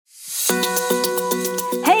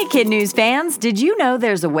Kid News fans, did you know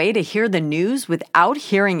there's a way to hear the news without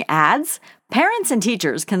hearing ads? Parents and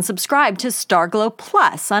teachers can subscribe to Starglow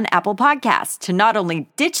Plus on Apple Podcasts to not only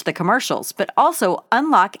ditch the commercials, but also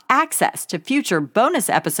unlock access to future bonus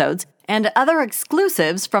episodes and other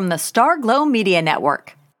exclusives from the Starglow Media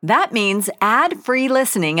Network. That means ad-free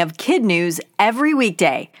listening of kid news every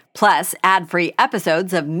weekday, plus ad-free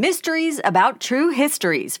episodes of mysteries about true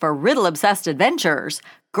histories for riddle-obsessed adventurers,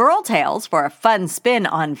 girl tales for a fun spin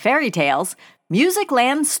on fairy tales,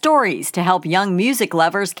 Musicland stories to help young music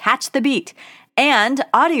lovers catch the beat, and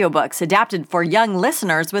audiobooks adapted for young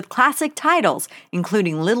listeners with classic titles,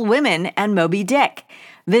 including Little Women and Moby Dick.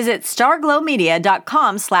 Visit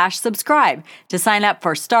starglowmedia.com/subscribe to sign up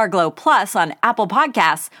for Starglow Plus on Apple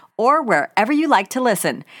Podcasts or wherever you like to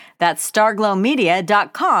listen. That's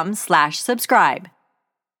starglowmedia.com/subscribe.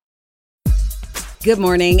 Good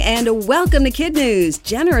morning and welcome to Kid News,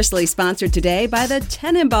 generously sponsored today by the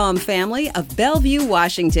Tenenbaum family of Bellevue,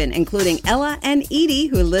 Washington, including Ella and Edie,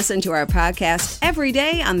 who listen to our podcast every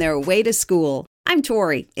day on their way to school. I'm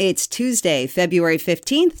Tori. It's Tuesday, February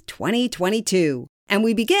 15th, 2022. And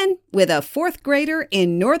we begin with a fourth grader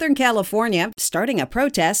in Northern California starting a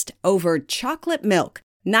protest over chocolate milk.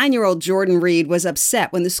 9-year-old Jordan Reed was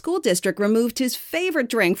upset when the school district removed his favorite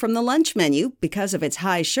drink from the lunch menu because of its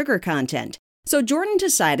high sugar content. So Jordan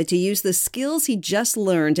decided to use the skills he just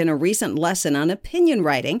learned in a recent lesson on opinion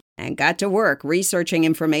writing and got to work researching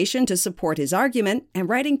information to support his argument and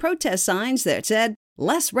writing protest signs that said,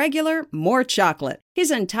 "Less regular, more chocolate."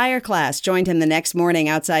 His entire class joined him the next morning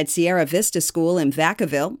outside Sierra Vista School in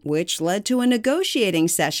Vacaville, which led to a negotiating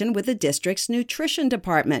session with the district's nutrition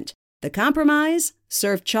department. The compromise?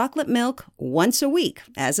 Serve chocolate milk once a week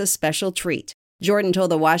as a special treat. Jordan told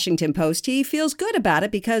the Washington Post he feels good about it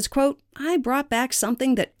because, quote, "I brought back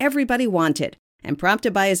something that everybody wanted." And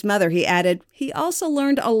prompted by his mother, he added, he also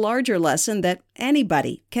learned a larger lesson that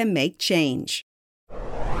anybody can make change.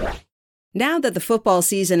 Now that the football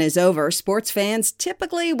season is over, sports fans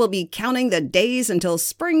typically will be counting the days until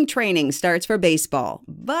spring training starts for baseball.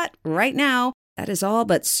 But right now, that is all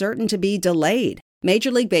but certain to be delayed.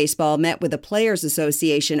 Major League Baseball met with the Players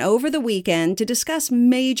Association over the weekend to discuss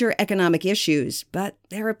major economic issues, but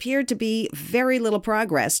there appeared to be very little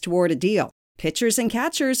progress toward a deal. Pitchers and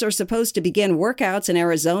catchers are supposed to begin workouts in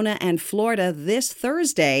Arizona and Florida this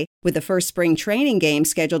Thursday, with the first spring training game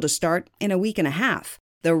scheduled to start in a week and a half.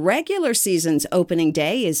 The regular season's opening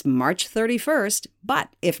day is March 31st, but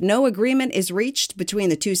if no agreement is reached between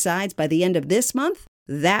the two sides by the end of this month,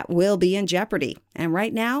 that will be in jeopardy. And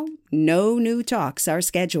right now, no new talks are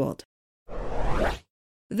scheduled.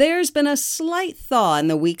 There's been a slight thaw in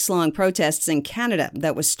the weeks-long protests in Canada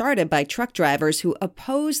that was started by truck drivers who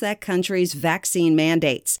oppose that country's vaccine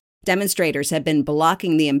mandates. Demonstrators have been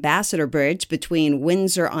blocking the Ambassador Bridge between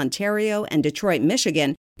Windsor, Ontario, and Detroit,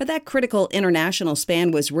 Michigan, but that critical international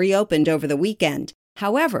span was reopened over the weekend.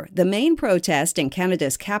 However, the main protest in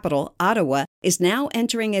Canada's capital, Ottawa, is now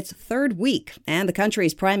entering its third week, and the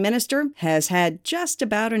country's prime minister has had just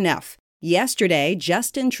about enough. Yesterday,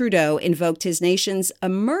 Justin Trudeau invoked his nation's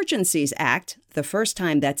Emergencies Act, the first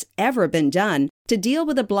time that's ever been done, to deal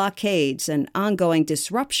with the blockades and ongoing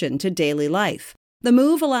disruption to daily life. The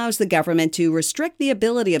move allows the government to restrict the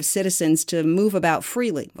ability of citizens to move about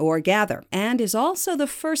freely or gather, and is also the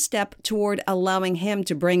first step toward allowing him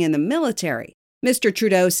to bring in the military. Mr.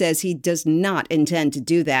 Trudeau says he does not intend to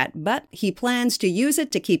do that, but he plans to use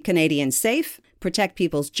it to keep Canadians safe, protect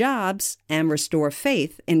people's jobs, and restore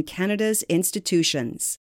faith in Canada's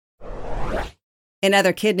institutions. In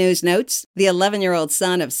other Kid News notes, the 11-year-old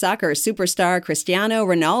son of soccer superstar Cristiano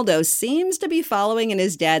Ronaldo seems to be following in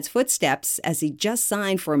his dad's footsteps as he just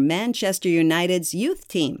signed for Manchester United's youth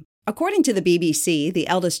team. According to the BBC, the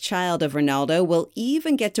eldest child of Ronaldo will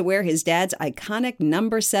even get to wear his dad's iconic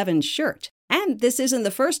number 7 shirt. And this isn't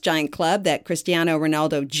the first giant club that Cristiano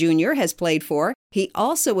Ronaldo Jr. has played for. He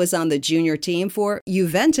also was on the junior team for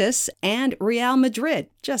Juventus and Real Madrid,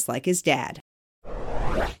 just like his dad.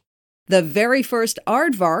 The very first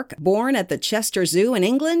aardvark, born at the Chester Zoo in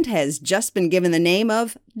England, has just been given the name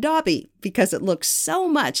of Dobby because it looks so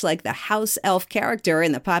much like the house elf character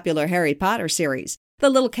in the popular Harry Potter series. The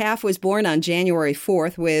little calf was born on January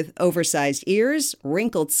 4th with oversized ears,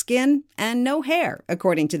 wrinkled skin, and no hair,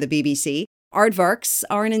 according to the BBC. Aardvarks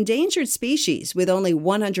are an endangered species, with only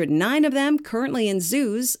 109 of them currently in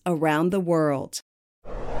zoos around the world.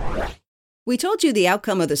 We told you the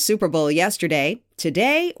outcome of the Super Bowl yesterday.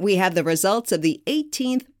 Today, we have the results of the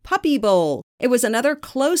 18th Puppy Bowl. It was another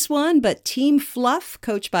close one, but Team Fluff,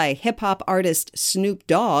 coached by hip-hop artist Snoop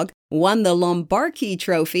Dogg, won the Lombardi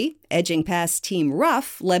Trophy, edging past Team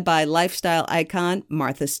Rough, led by lifestyle icon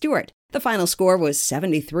Martha Stewart. The final score was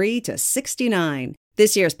 73-69.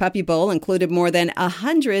 This year's Puppy Bowl included more than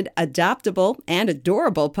 100 adoptable and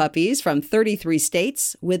adorable puppies from 33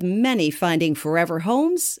 states, with many finding forever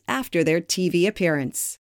homes after their TV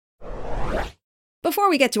appearance. Before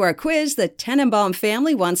we get to our quiz, the Tenenbaum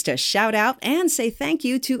family wants to shout out and say thank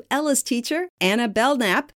you to Ella's teacher, Anna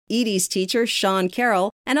Belknap, Edie's teacher, Sean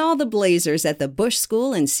Carroll, and all the Blazers at the Bush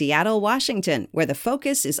School in Seattle, Washington, where the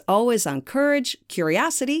focus is always on courage,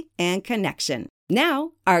 curiosity, and connection.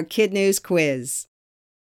 Now, our Kid News quiz.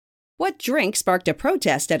 What drink sparked a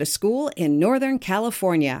protest at a school in Northern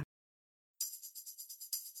California?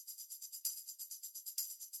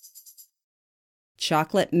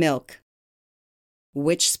 Chocolate milk.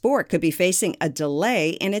 Which sport could be facing a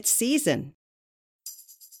delay in its season?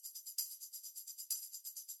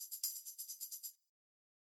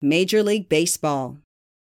 Major League Baseball.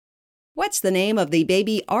 What's the name of the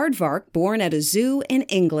baby aardvark born at a zoo in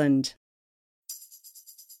England?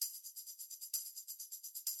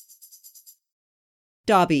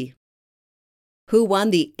 Dobby. Who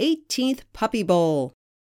won the 18th Puppy Bowl?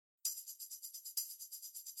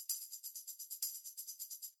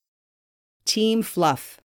 Team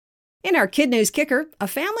Fluff. In our Kid News Kicker, a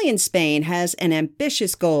family in Spain has an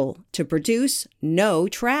ambitious goal to produce no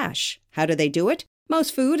trash. How do they do it?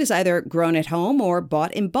 Most food is either grown at home or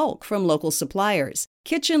bought in bulk from local suppliers.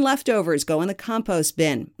 Kitchen leftovers go in the compost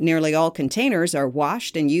bin. Nearly all containers are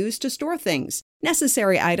washed and used to store things.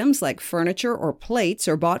 Necessary items like furniture or plates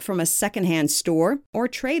are bought from a secondhand store or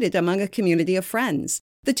traded among a community of friends.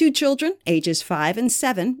 The two children, ages 5 and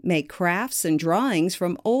 7, make crafts and drawings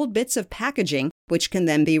from old bits of packaging, which can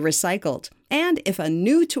then be recycled. And if a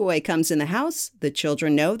new toy comes in the house, the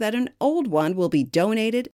children know that an old one will be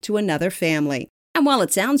donated to another family. And while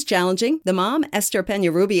it sounds challenging, the mom, Esther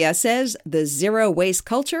Peñarubia, says the zero-waste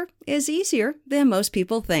culture is easier than most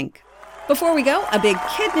people think. Before we go, a big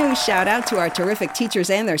Kid News shout-out to our terrific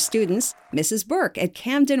teachers and their students. Mrs. Burke at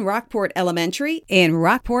Camden Rockport Elementary in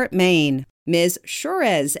Rockport, Maine. Ms.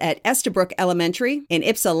 Shores at Estabrook Elementary in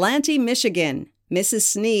Ypsilanti, Michigan. Mrs.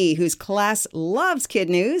 Snee, whose class loves Kid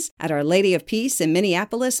News, at Our Lady of Peace in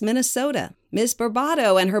Minneapolis, Minnesota. Ms.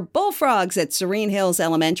 Barbato and her bullfrogs at Serene Hills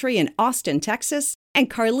Elementary in Austin, Texas. And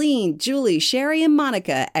Carlene, Julie, Sherry, and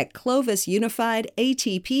Monica at Clovis Unified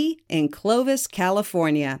ATP in Clovis,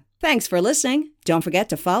 California. Thanks for listening. Don't forget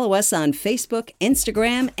to follow us on Facebook,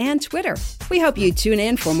 Instagram, and Twitter. We hope you tune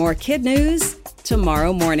in for more Kid News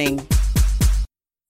tomorrow morning.